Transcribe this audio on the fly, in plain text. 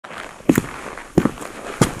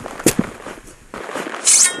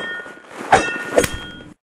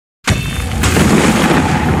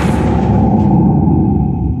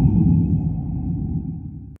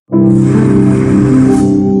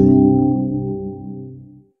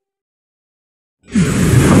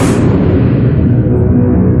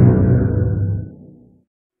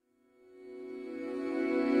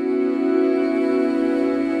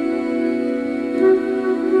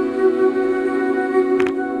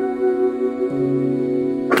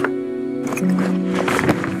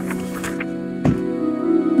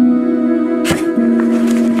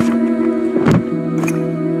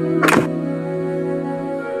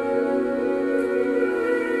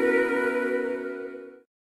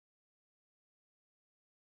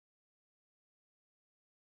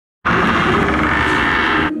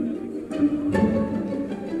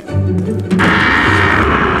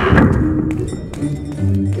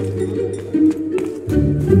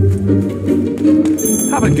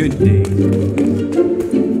Have a good day.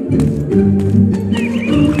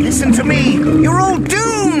 Listen to me! You're all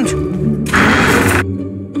doomed!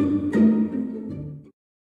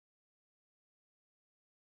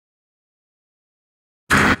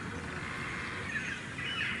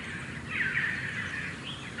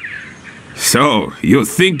 So, you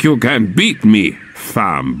think you can beat me,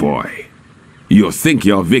 farm boy? You think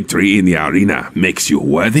your victory in the arena makes you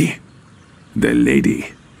worthy? The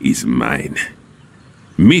lady is mine.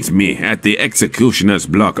 Meet me at the executioner's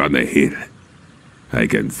block on the hill. I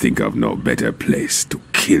can think of no better place to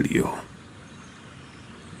kill you.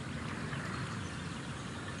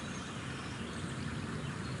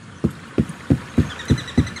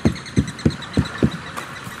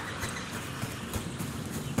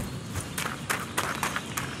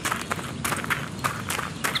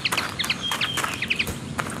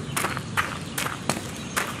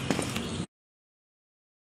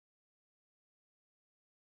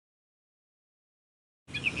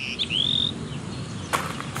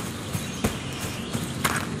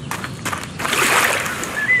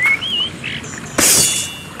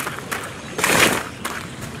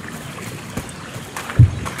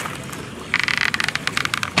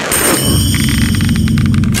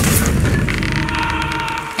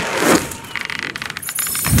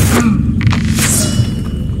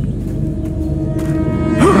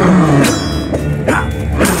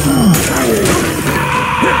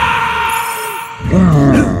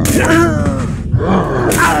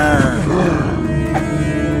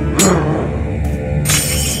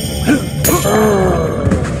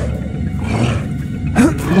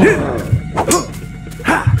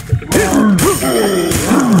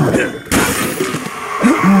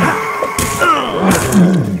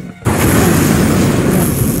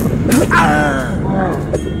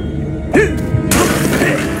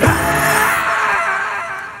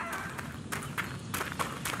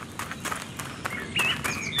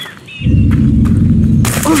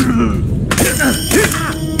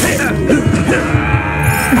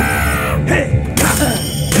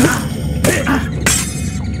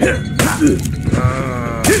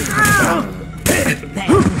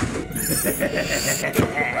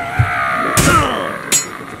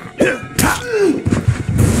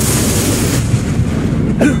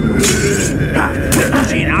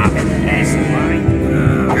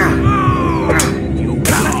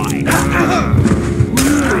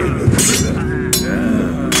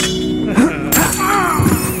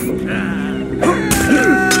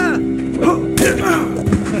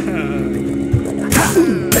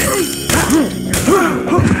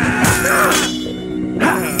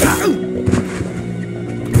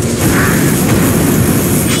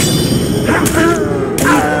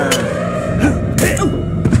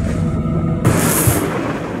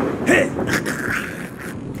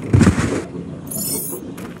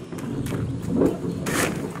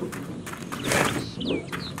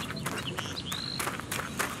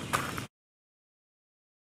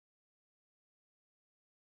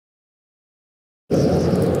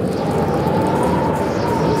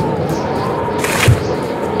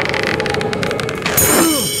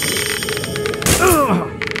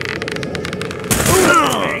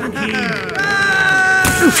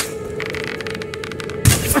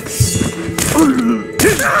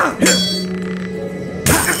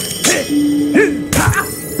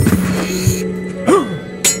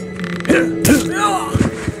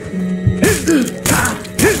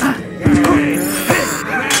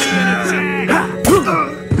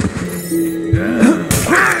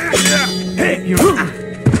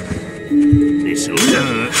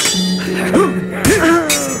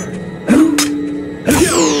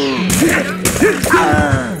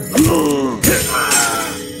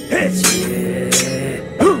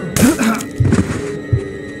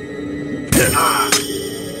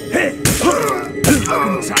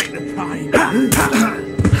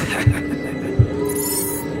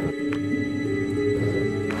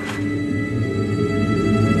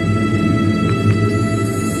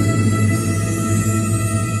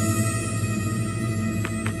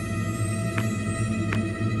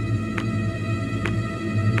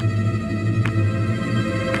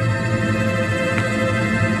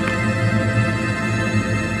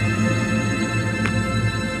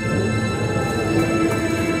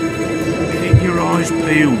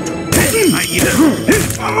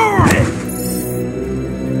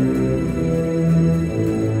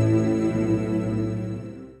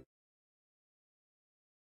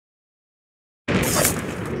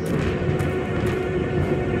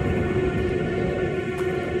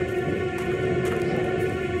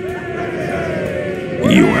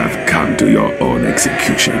 You have come to your own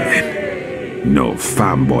execution, then. No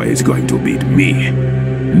fanboy is going to beat me.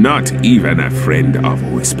 Not even a friend of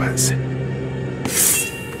Whispers.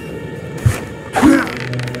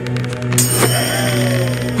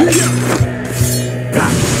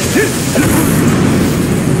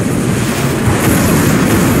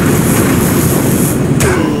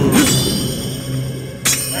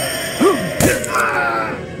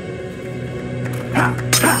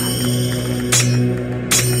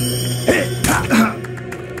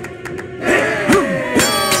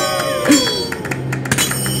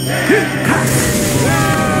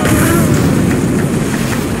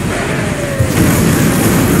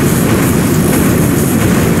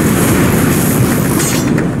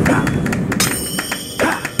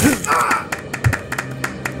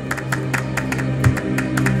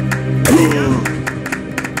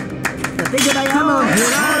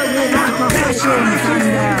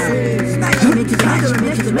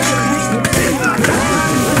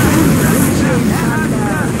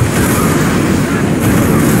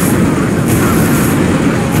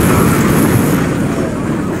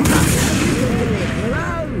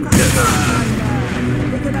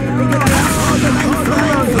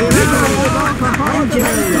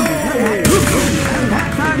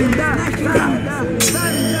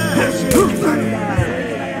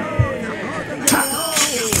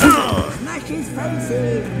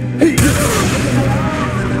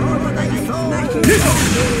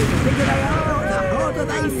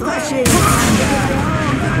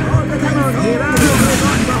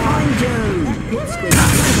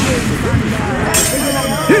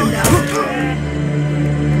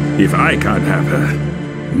 If I can't have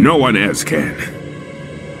her, no one else can.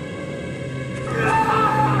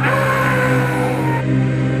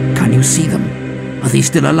 Can you see them? Are they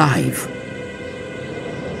still alive?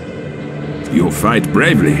 You fight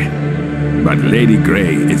bravely, but Lady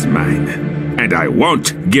Grey is mine, and I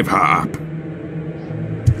won't give her up.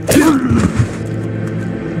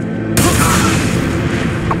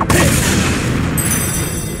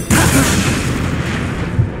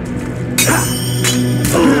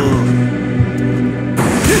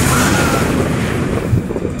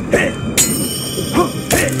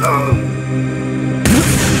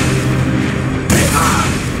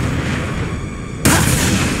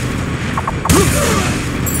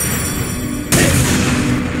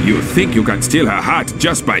 You think you can steal her heart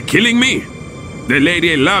just by killing me? The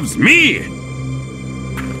lady loves me!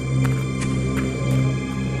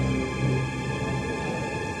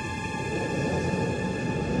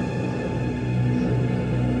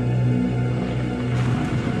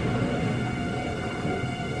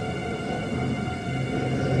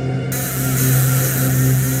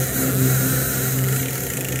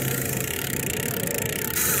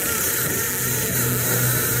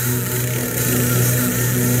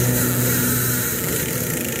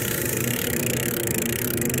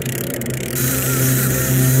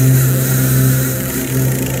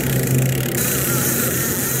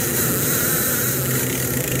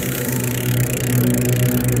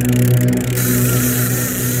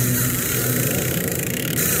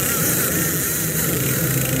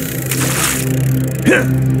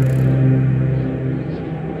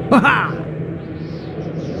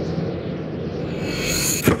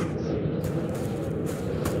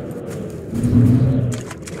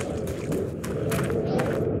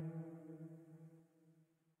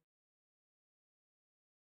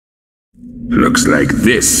 Looks like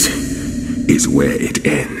this is where it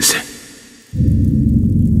ends.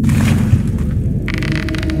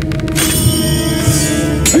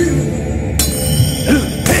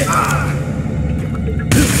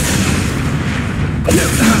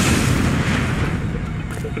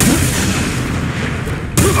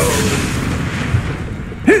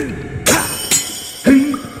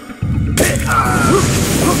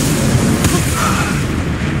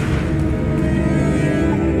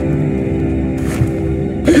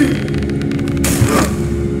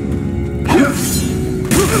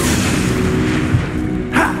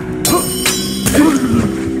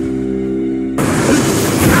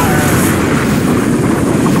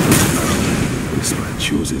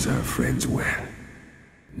 Chooses her friends well.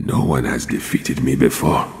 No one has defeated me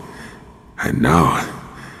before. And now,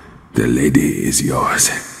 the lady is yours.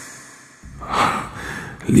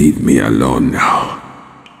 Leave me alone now.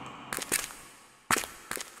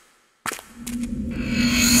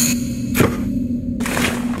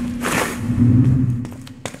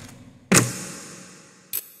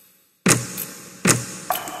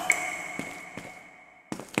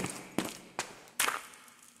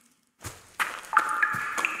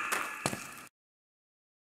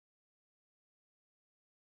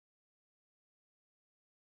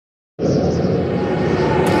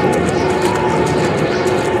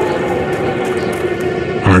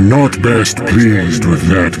 I'm not best pleased with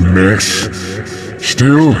that mess.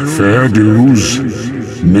 Still, fair dues.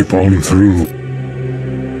 Nip on through.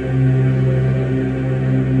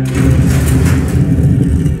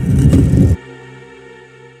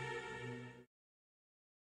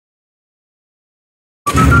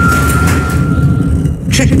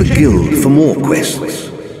 Check the guild for more quests.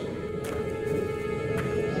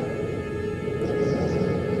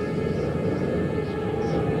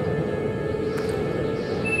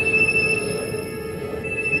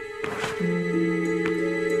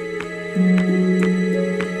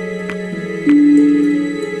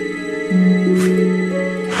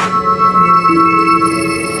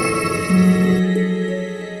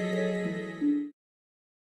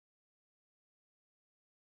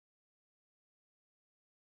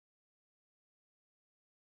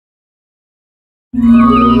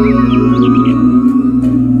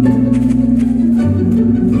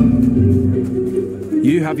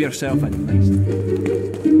 You have yourself a nice...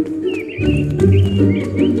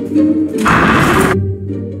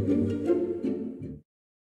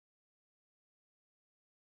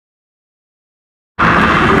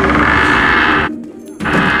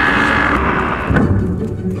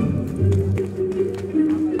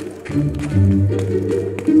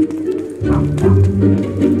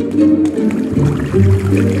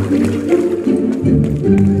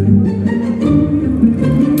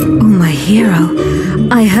 Oh, my hero.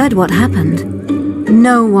 I heard what happened.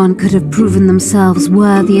 No one could have proven themselves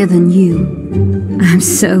worthier than you. I'm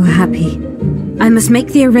so happy. I must make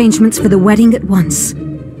the arrangements for the wedding at once.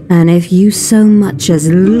 And if you so much as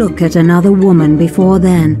look at another woman before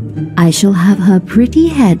then, I shall have her pretty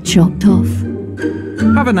head chopped off.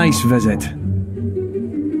 Have a nice visit.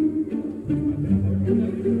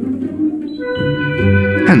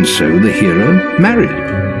 And so the hero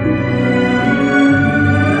married.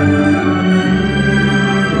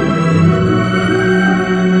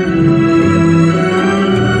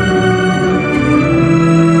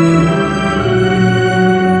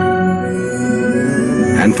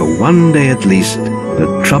 And for one day at least,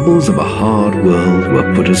 the troubles of a hard world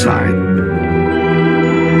were put aside.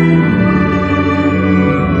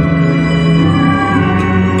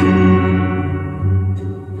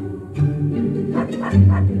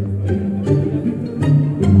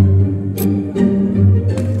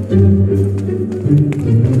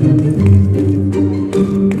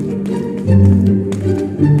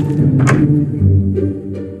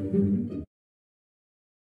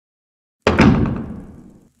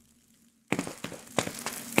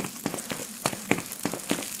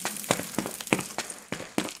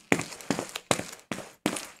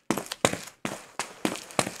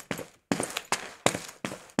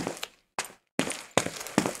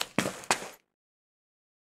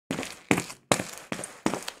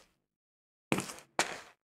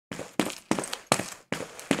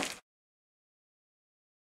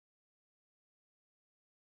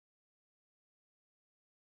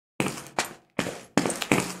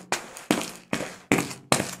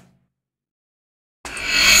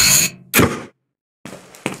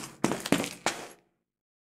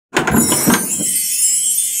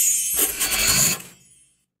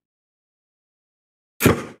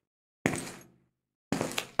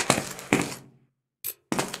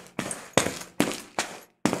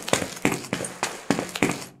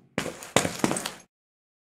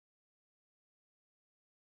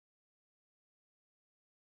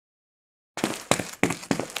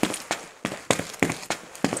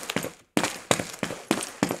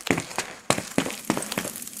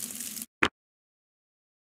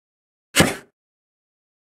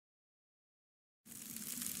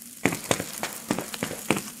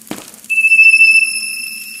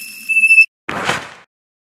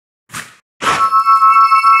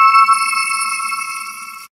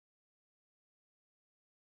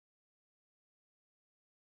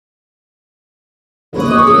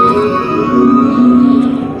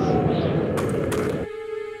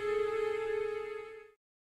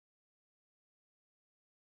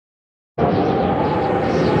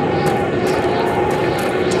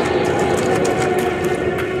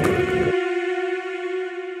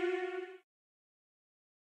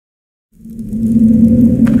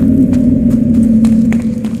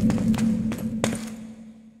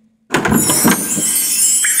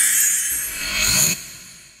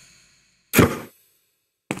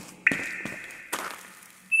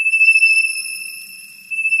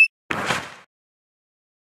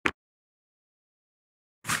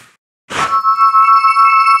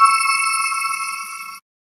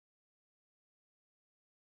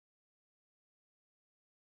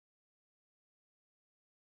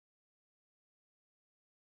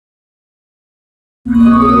 Go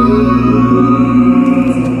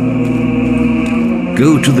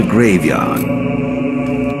to the graveyard.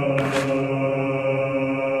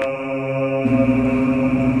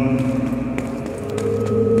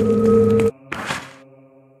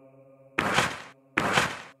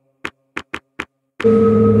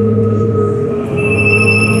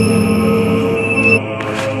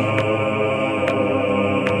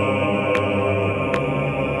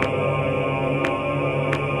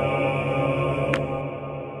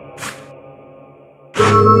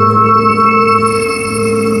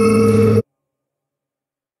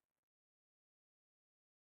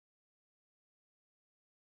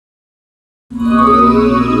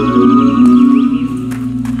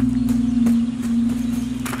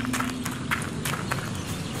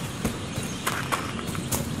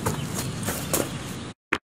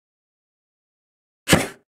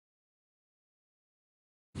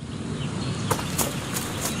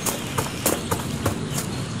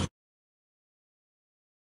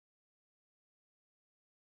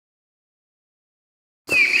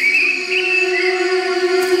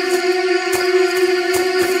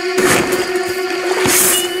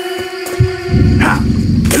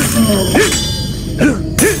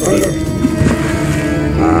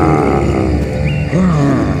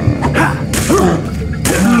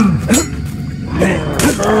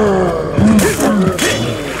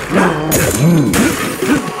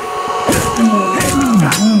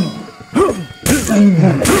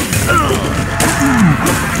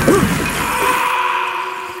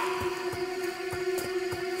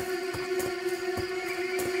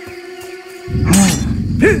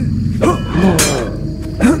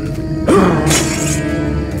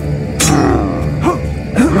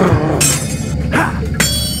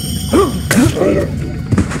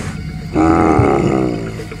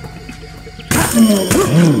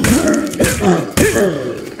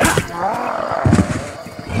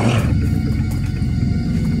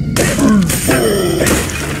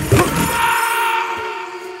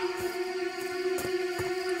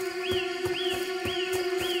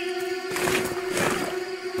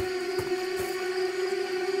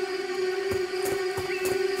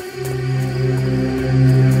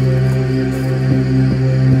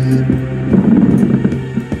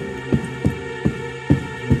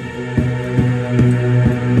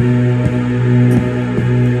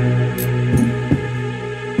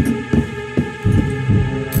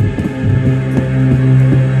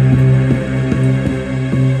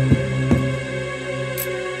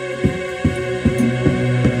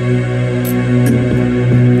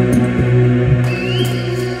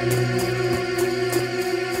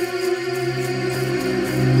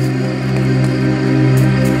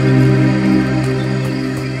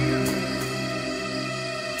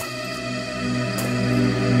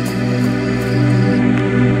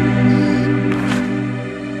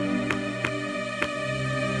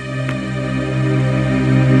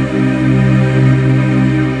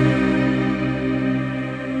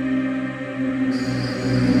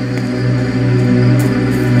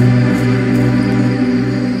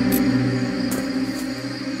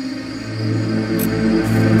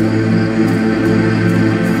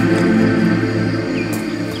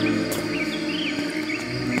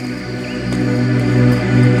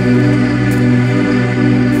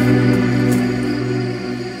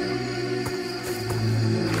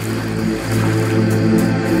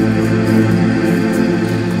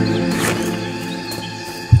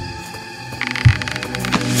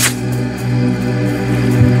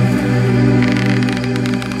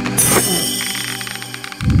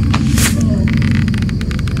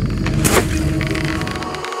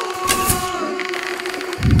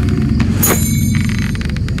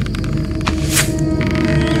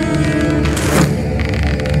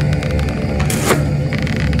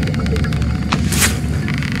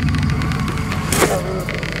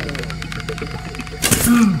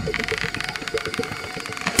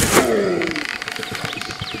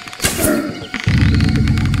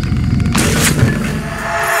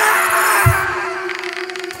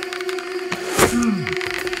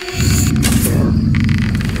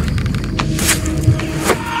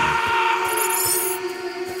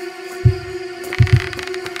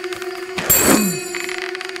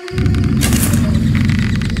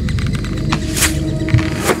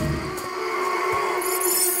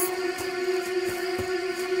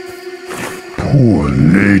 Poor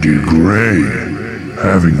Lady Grey,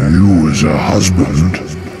 having you as a husband.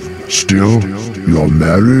 Still, you're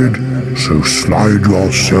married, so slide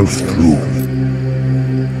yourself through.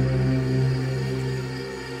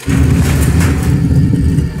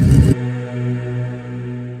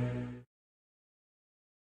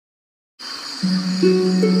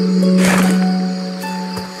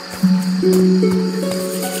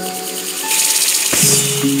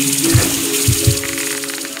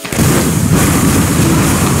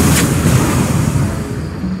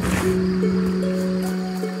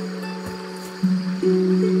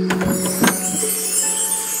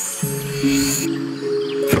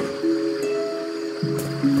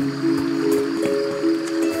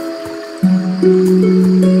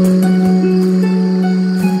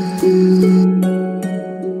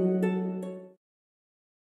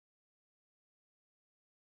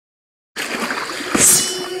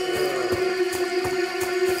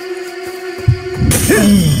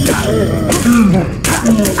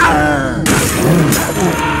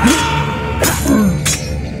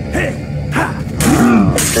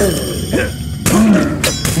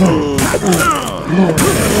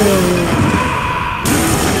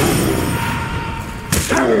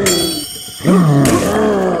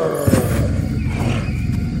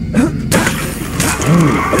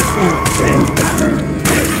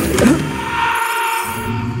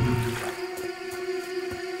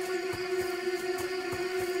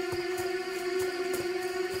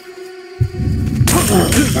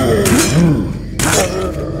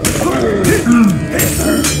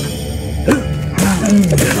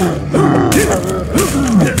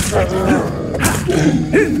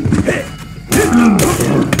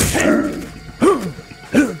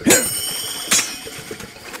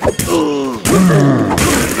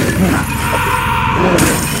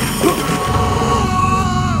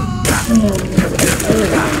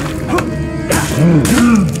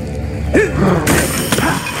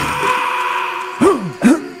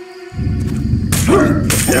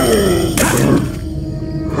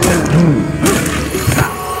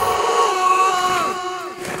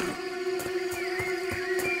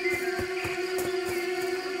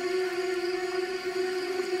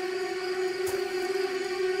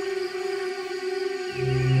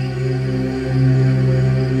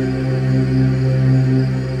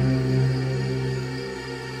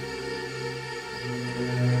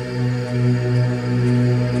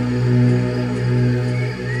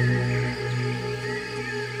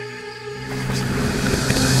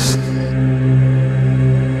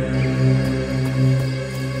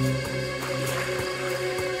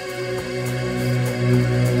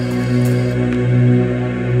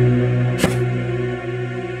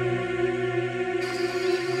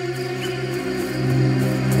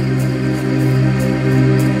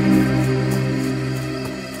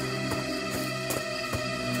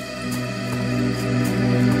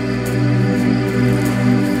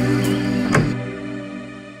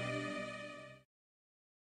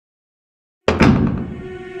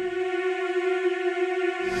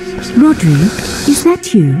 Rodri, is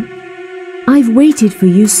that you? I've waited for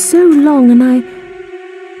you so long and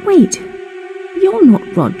Wait, you're not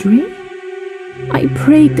Rodri. I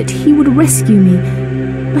prayed that he would rescue me,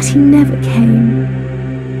 but he never came.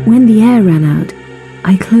 When the air ran out,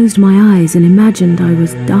 I closed my eyes and imagined I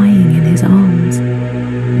was dying in his arms.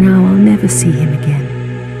 Now I'll never see him again.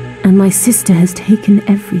 And my sister has taken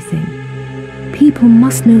everything. People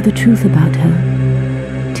must know the truth about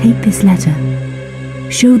her. Take this letter.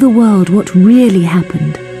 Show the world what really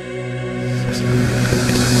happened.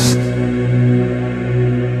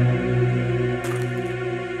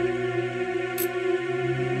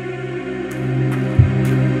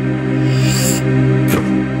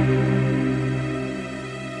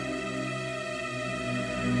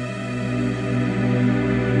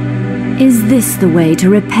 Is this the way to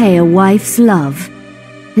repay a wife's love?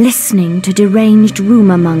 Listening to deranged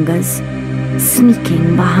rumour-mongers,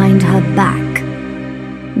 sneaking behind her back.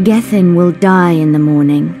 Gethin will die in the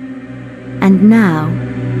morning, and now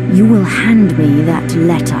you will hand me that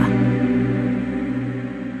letter.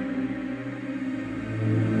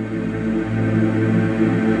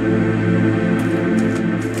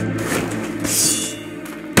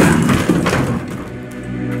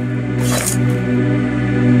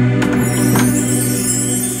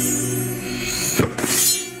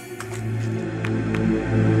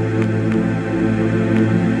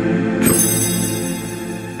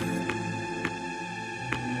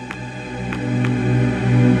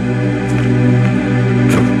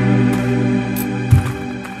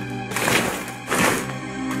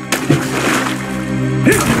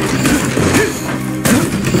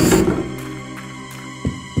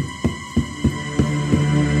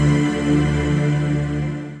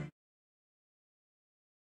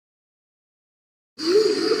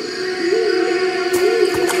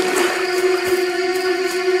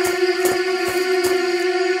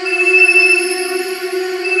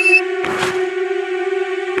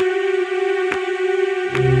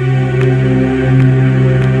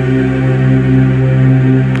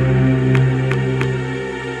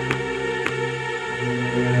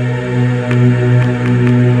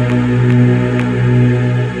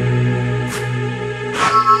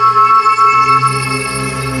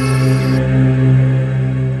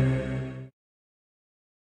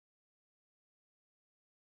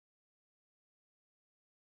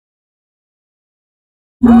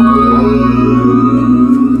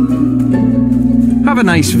 Have a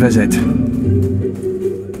nice visit.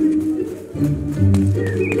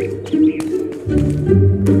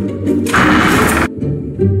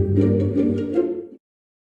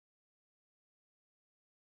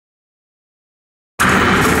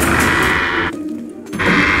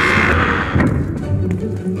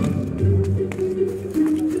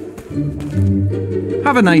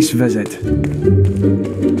 Have a nice visit.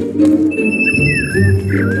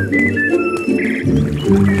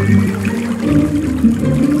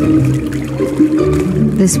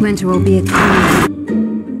 This winter will be a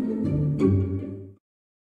cold.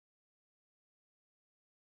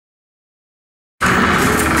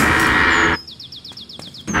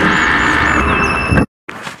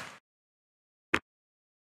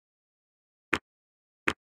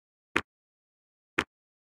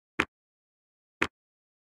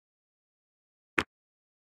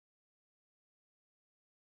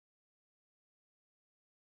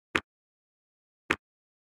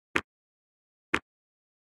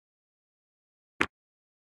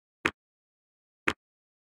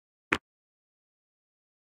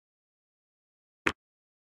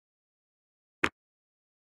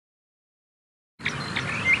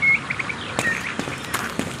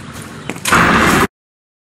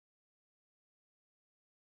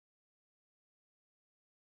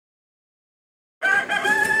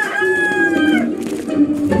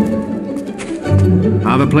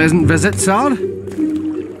 Have a pleasant visit, sir.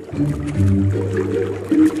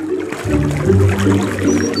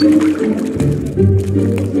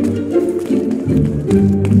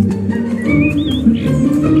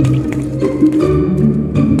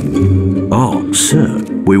 Ah, sir,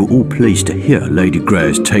 we were all pleased to hear Lady Grey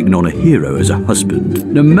has taken on a hero as a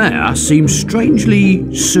husband. The mayor seems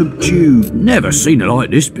strangely subdued. Never seen her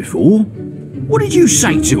like this before. What did you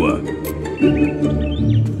say to her?